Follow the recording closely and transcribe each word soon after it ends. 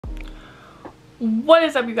What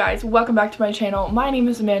is up, you guys? Welcome back to my channel. My name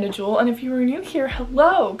is Amanda Jewel, and if you are new here,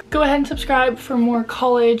 hello. Go ahead and subscribe for more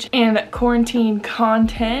college and quarantine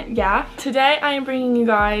content. Yeah. Today I am bringing you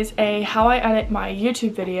guys a how I edit my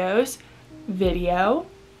YouTube videos video.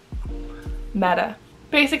 Meta.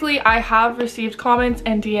 Basically, I have received comments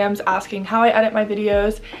and DMs asking how I edit my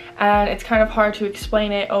videos, and it's kind of hard to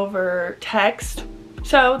explain it over text.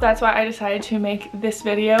 So that's why I decided to make this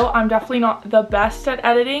video. I'm definitely not the best at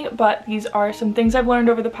editing, but these are some things I've learned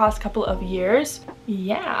over the past couple of years.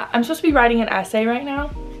 Yeah, I'm supposed to be writing an essay right now,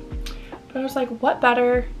 but I was like, what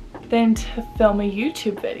better than to film a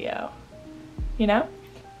YouTube video, you know?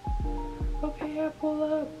 Okay, I pull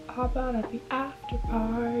up, hop out at the after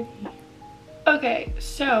party. Okay,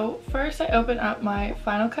 so first I open up my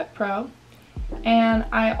Final Cut Pro. And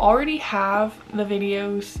I already have the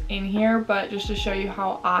videos in here, but just to show you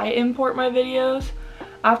how I import my videos,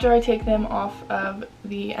 after I take them off of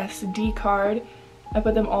the SD card, I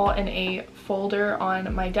put them all in a folder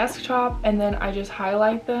on my desktop, and then I just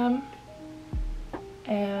highlight them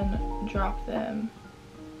and drop them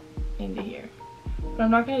into here. But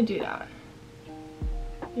I'm not going to do that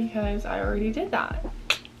because I already did that.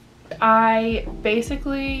 I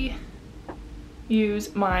basically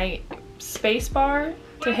use my space bar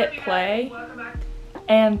to hit play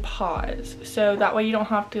and pause, so that way you don't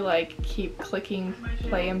have to like keep clicking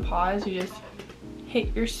play and pause, you just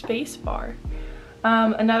hit your space bar.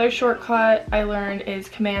 Another shortcut I learned is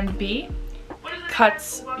Command B.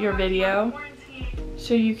 Cuts your video,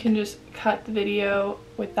 so you can just cut the video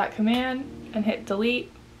with that command and hit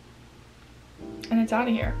delete and it's out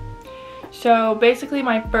of here. So basically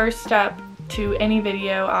my first step to any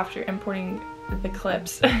video after importing the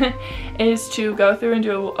clips is to go through and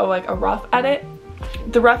do a rough edit.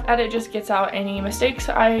 The rough edit just gets out any mistakes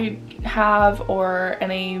I have or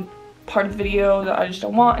any part of the video that I just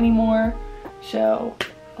don't want anymore. So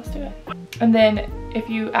let's do it. And then if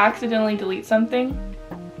you accidentally delete something,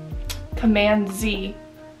 Command Z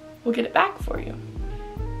will get it back for you.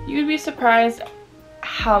 You'd be surprised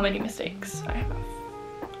how many mistakes I have.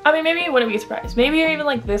 I mean, maybe you wouldn't be surprised. Maybe you're even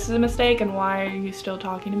like, this is a mistake and why are you still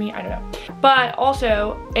talking to me? I don't know. But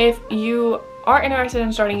also, if you are interested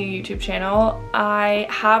in starting a YouTube channel, I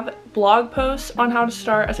have blog posts on how to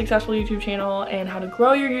start a successful YouTube channel and how to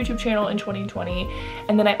grow your YouTube channel in 2020.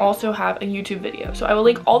 And then I also have a YouTube video. So I will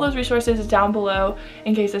link all those resources down below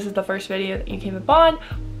in case this is the first video that you came upon.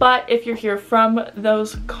 But if you're here from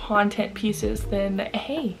those content pieces, then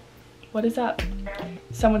hey, what is up?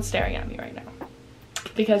 Someone's staring at me right now,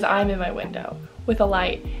 because I'm in my window with a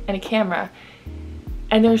light and a camera,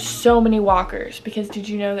 and there's so many walkers, because did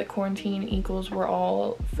you know that quarantine equals we're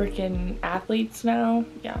all freaking athletes now?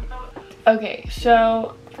 Yeah. Okay,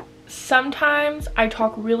 so sometimes I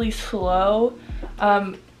talk really slow.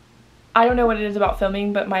 I don't know what it is about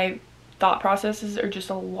filming, but my thought processes are just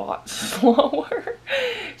a lot slower.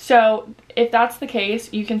 So if that's the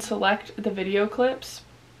case, you can select the video clips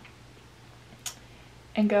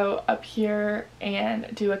and go up here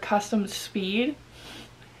and do a custom speed,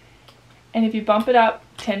 and if you bump it up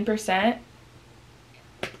 10%,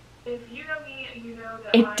 if you know me, you know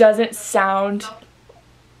that it doesn't sound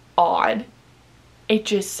odd. It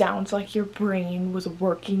just sounds like your brain was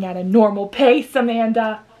working at a normal pace,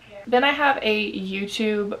 Amanda. Okay. Then I have a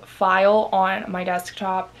YouTube file on my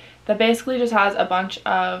desktop that basically just has a bunch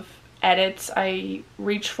of edits I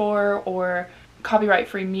reach for, or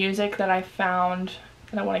copyright-free music that I found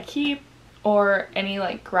that I want to keep, or any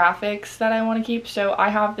like graphics that I want to keep. So I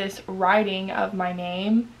have this writing of my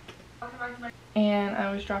name, and I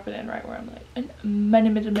always drop it in right where I'm like, my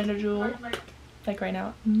name is Amanda Jewel, like right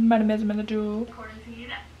now, my name is Amanda Jewel.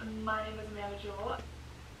 Quarantine, my name is Amanda Jewel.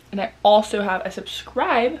 And I also have a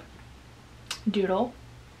subscribe doodle.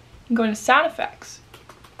 I'm going to sound effects,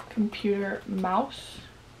 computer mouse,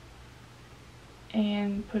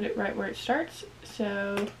 and put it right where it starts.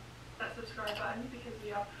 So that subscribe button, because we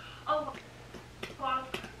have a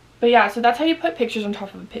lot. But yeah, so that's how you put pictures on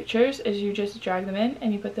top of pictures, is you just drag them in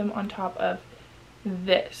and you put them on top of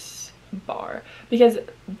this bar, because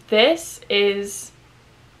this is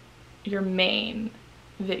your main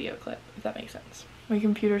video clip, if that makes sense. My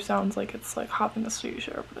computer sounds like it's like hopping the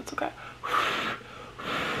studio, but it's okay.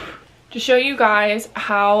 To show you guys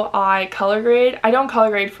how I color grade, I don't color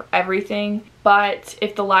grade for everything, but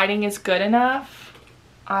if the lighting is good enough,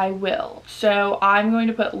 I will. So I'm going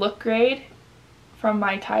to put look grade from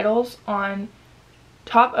my titles on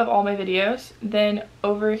top of all my videos, then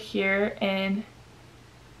over here in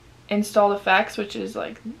installed effects, which is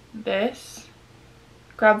like this,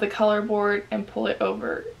 grab the color board and pull it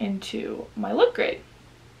over into my look grade.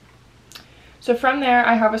 So from there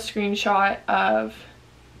I have a screenshot of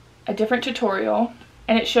a different tutorial,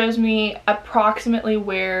 and it shows me approximately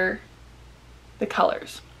where the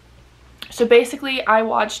colors. So basically I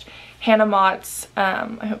watched Hannah Mott's,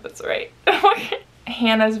 I hope that's right,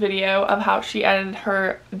 Hannah's video of how she edited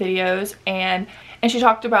her videos, and she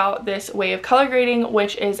talked about this way of color grading,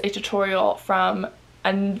 which is a tutorial from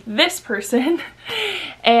this person,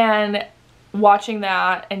 and watching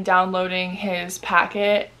that and downloading his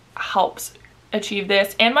packet helps achieve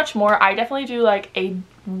this and much more. I definitely do like a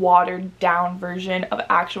watered down version of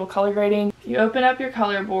actual color grading. You open up your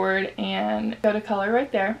color board and go to color right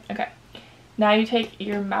there. Okay, now you take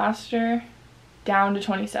your master down to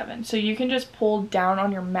 27. So you can just pull down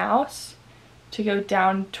on your mouse to go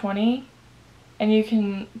down 20, and you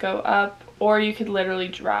can go up, or you could literally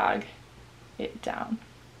drag it down.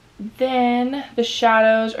 Then the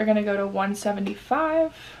shadows are gonna go to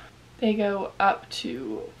 175. They go up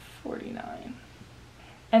to 49.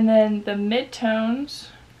 And then the midtones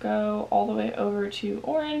go all the way over to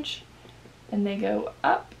orange, and they go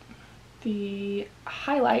up. The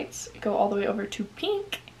highlights go all the way over to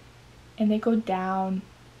pink, and they go down.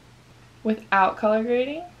 Without color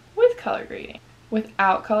grading, with color grading,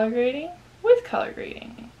 without color grading, with color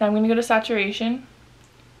grading. Now I'm going to go to saturation,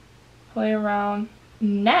 play around.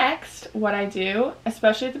 Next, what I do,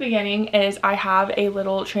 especially at the beginning, is I have a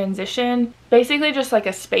little transition, basically just like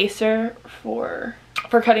a spacer for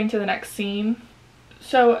cutting to the next scene.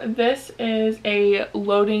 So this is a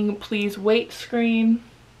loading please wait screen.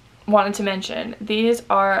 Wanted to mention, these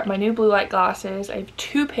are my new blue light glasses. I have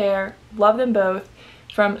 2 pair, love them both,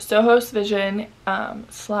 from Soho's Vision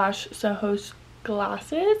slash Soho's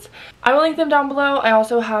Glasses. I will link them down below. I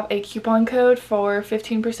also have a coupon code for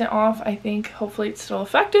 15% off. I think hopefully it's still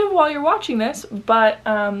effective while you're watching this, but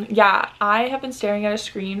yeah, I have been staring at a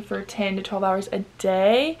screen for 10 to 12 hours a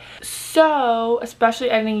day. So especially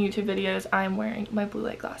editing YouTube videos, I'm wearing my blue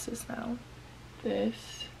light glasses now.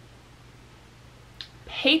 This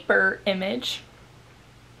paper image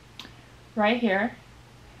right here,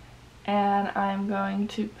 and I'm going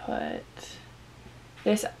to put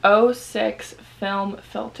this 06 film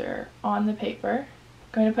filter on the paper.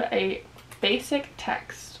 I'm going to put a basic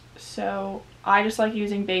text. So I just like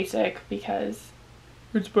using basic because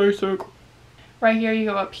it's basic. Right here, you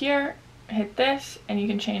go up here, hit this, and you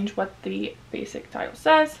can change what the basic title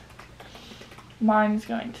says. Mine's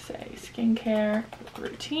going to say skincare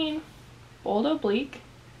routine, bold oblique,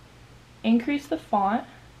 increase the font.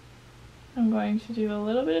 I'm going to do a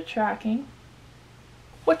little bit of tracking.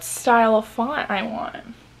 What style of font I want.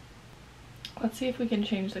 Let's see if we can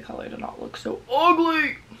change the color to not look so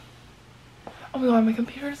ugly. Oh my god, my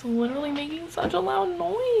computer is literally making such a loud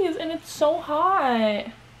noise and it's so hot.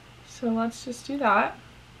 So let's just do that.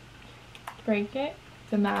 Break it.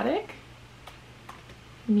 Thematic.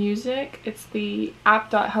 Music. It's the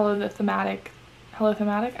app.hello the thematic. Hello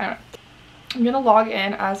thematic? I don't know. I'm gonna log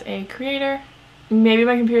in as a creator. Maybe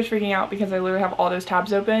my computer's freaking out because I literally have all those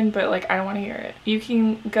tabs open, but like I don't want to hear it. You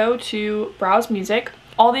can go to browse music.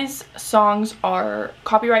 All these songs are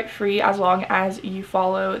copyright free as long as you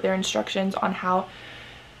follow their instructions on how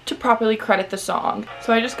to properly credit the song.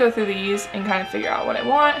 So I just go through these and kind of figure out what I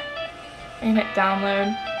want. I can hit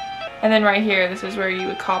download. And then right here, this is where you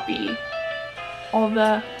would copy all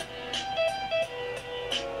the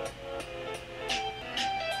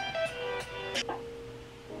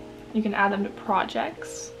you can add them to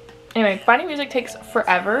projects. Anyway, finding music takes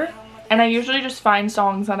forever, and I usually just find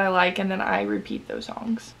songs that I like and then I repeat those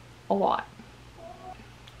songs a lot.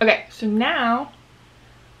 Okay, so now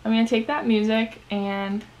I'm gonna take that music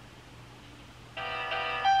and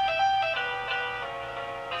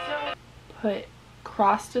put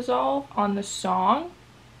cross dissolve on the song.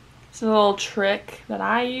 It's a little trick that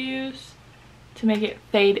I use to make it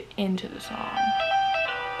fade into the song.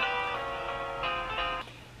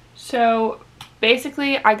 So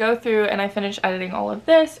basically I go through and I finish editing all of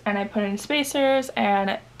this and I put in spacers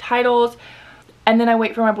and titles, and then I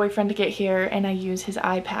wait for my boyfriend to get here and I use his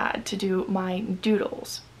iPad to do my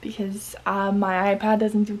doodles because my iPad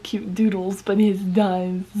doesn't do cute doodles but his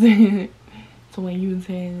does. So I use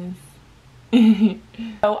his.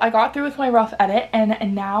 So I got through with my rough edit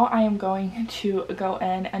and now I am going to go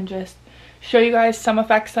in and just show you guys some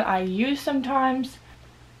effects that I use sometimes.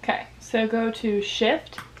 Okay, so go to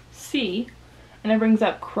Shift C and it brings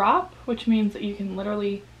up crop, which means that you can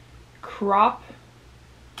literally crop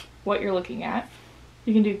what you're looking at.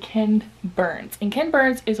 You can do Ken Burns, and Ken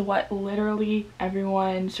Burns is what literally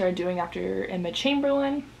everyone started doing after Emma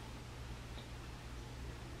Chamberlain,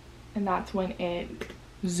 and that's when it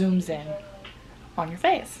zooms in on your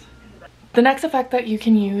face. The next effect that you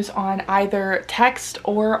can use on either text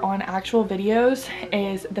or on actual videos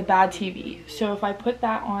is the bad TV. So if I put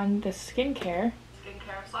that on the skincare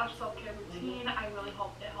 / self-care routine, I really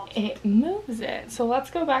hope it helps. It moves it. So let's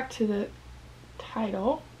go back to the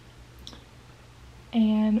title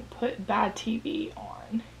and put bad TV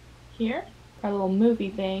on here, our little movie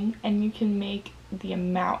thing, and you can make the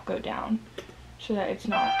amount go down so that it's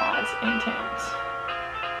not as intense.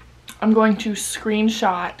 I'm going to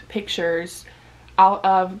screenshot pictures out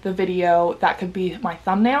of the video that could be my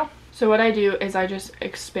thumbnail. So what I do is I just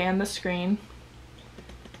expand the screen,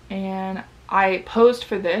 and I posed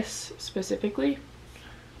for this specifically,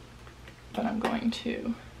 but I'm going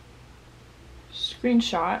to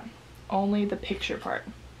screenshot only the picture part.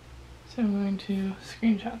 So I'm going to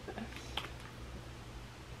screenshot this.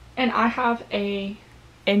 And I have a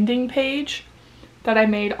ending page that I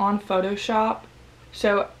made on Photoshop.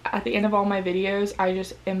 So at the end of all my videos, I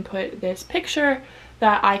just input this picture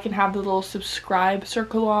that I can have the little subscribe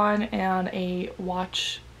circle on and a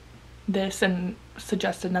watch this and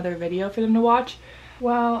suggest another video for them to watch.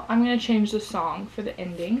 Well, I'm going to change the song for the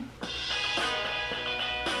ending.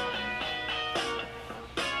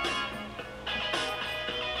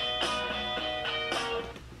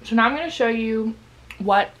 So now I'm going to show you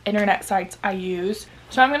what internet sites I use.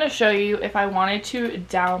 So I'm going to show you if I wanted to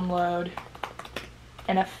download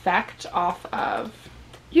an effect off of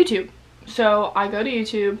YouTube. So I go to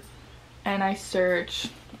YouTube and I search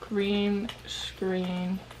green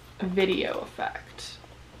screen video effect.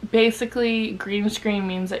 Basically, green screen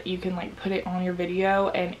means that you can like put it on your video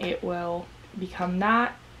and it will become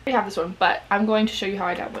that. I have this one, but I'm going to show you how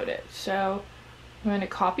I download it. So I'm going to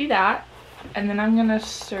copy that, and then I'm going to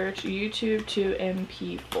search YouTube to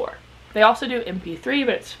MP4. They also do MP3,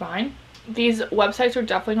 but it's fine. These websites are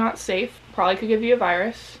definitely not safe. Probably could give you a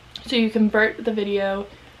virus. So you convert the video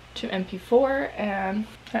to MP4 and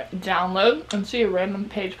download, and see a random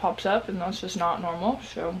page pops up, and that's just not normal.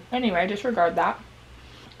 So anyway, disregard that.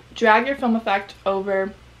 Drag your film effect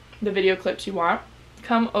over the video clips you want.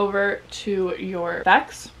 Come over to your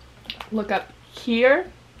effects. Look up here,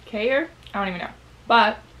 I don't even know.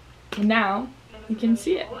 But now you can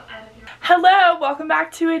see it. Hello, welcome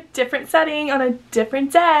back to a different setting on a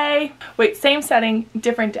different day. Wait, same setting,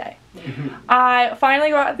 different day. I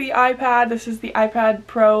finally got the iPad. This is the iPad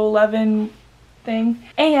Pro 11 thing.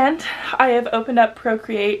 And I have opened up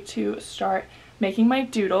Procreate to start making my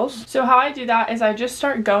doodles. So how I do that is I just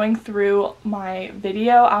start going through my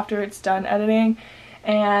video after it's done editing,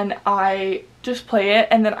 and I just play it,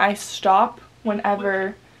 and then I stop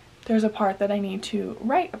whenever there's a part that I need to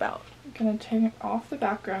write about. I'm gonna turn off the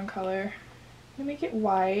background color. I'm gonna make it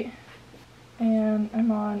white, and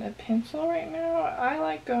I'm on a pencil right now. I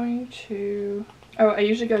like going to, I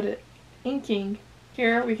usually go to inking.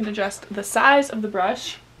 Here we can adjust the size of the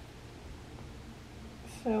brush.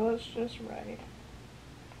 So let's just write.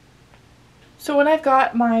 So when I've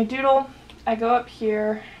got my doodle, I go up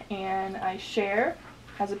here and I share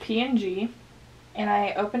as a PNG, and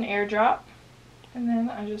I open AirDrop, and then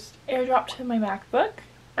I just AirDrop to my MacBook.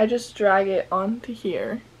 I just drag it onto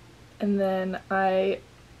here, and then I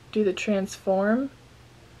do the transform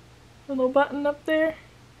little button up there,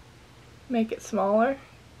 make it smaller,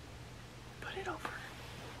 put it over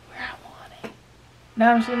where I want it.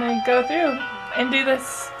 Now I'm just gonna go through and do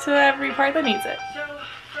this to every part that needs it.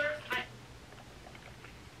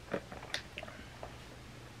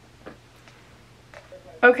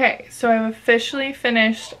 Okay, so I've officially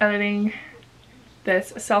finished editing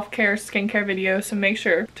this self-care skincare video, so make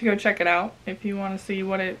sure to go check it out if you want to see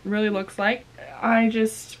what it really looks like. I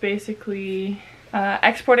just basically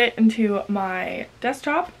export it into my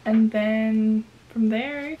desktop, and then from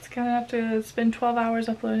there it's gonna have to spend 12 hours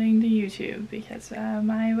uploading to YouTube because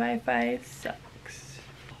my Wi-Fi sucks.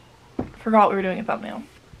 Forgot we were doing a thumbnail.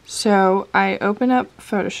 So I open up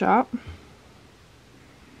Photoshop,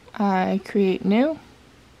 I create new,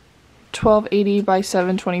 1280 by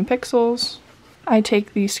 720 pixels. I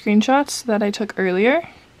take these screenshots that I took earlier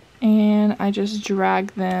and I just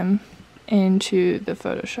drag them into the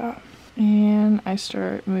Photoshop, and I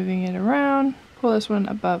start moving it around. Pull this one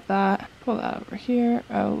above that, pull that over here.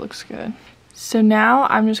 Oh, looks good. So now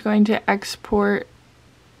I'm just going to export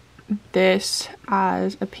this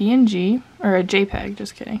as a PNG, or a JPEG,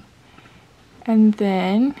 just kidding. And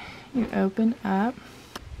then you open up,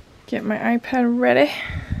 get my iPad ready.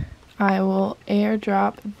 I will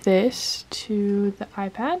AirDrop this to the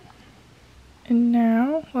iPad. And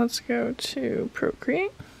now let's go to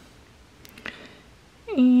Procreate.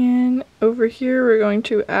 And over here we're going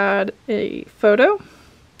to add a photo.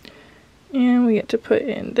 And we get to put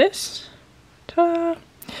in this. Ta-da!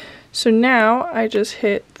 So now I just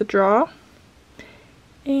hit the draw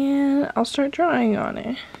and I'll start drawing on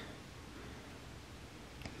it.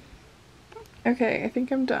 Okay, I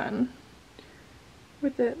think I'm done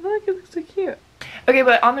with it. Look, it looks so cute. Okay,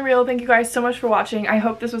 but on the real, thank you guys so much for watching. I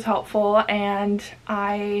hope this was helpful, and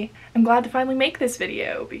I am glad to finally make this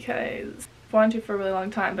video because I've wanted to for a really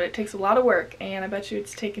long time, but it takes a lot of work, and I bet you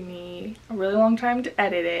it's taken me a really long time to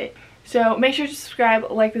edit it. So make sure to subscribe,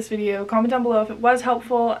 like this video, comment down below if it was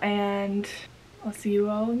helpful, and I'll see you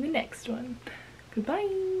all in the next one.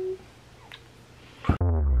 Goodbye!